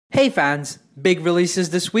Hey fans, big releases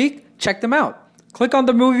this week, check them out. Click on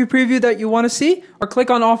the movie preview that you want to see, or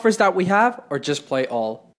click on offers that we have, or just play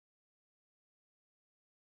all.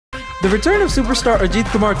 The return of superstar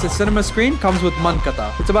Ajit Kumar to cinema screen comes with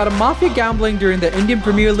Mankatha. It's about a mafia gambling during the Indian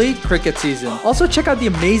Premier League cricket season. Also check out the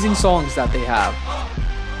amazing songs that they have.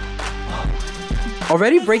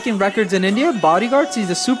 Already breaking records in India, Bodyguard sees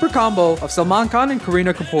a super combo of Salman Khan and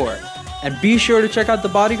Kareena Kapoor. And be sure to check out the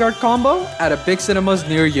Bodyguard combo at a big cinemas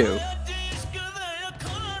near you.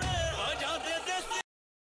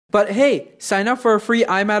 But hey, sign up for a free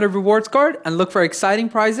iMatter rewards card and look for exciting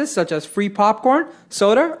prizes such as free popcorn,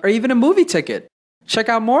 soda, or even a movie ticket. Check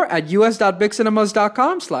out more at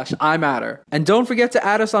us.bigcinemas.com/iMatter. And don't forget to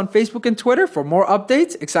add us on Facebook and Twitter for more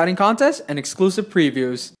updates, exciting contests, and exclusive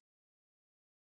previews.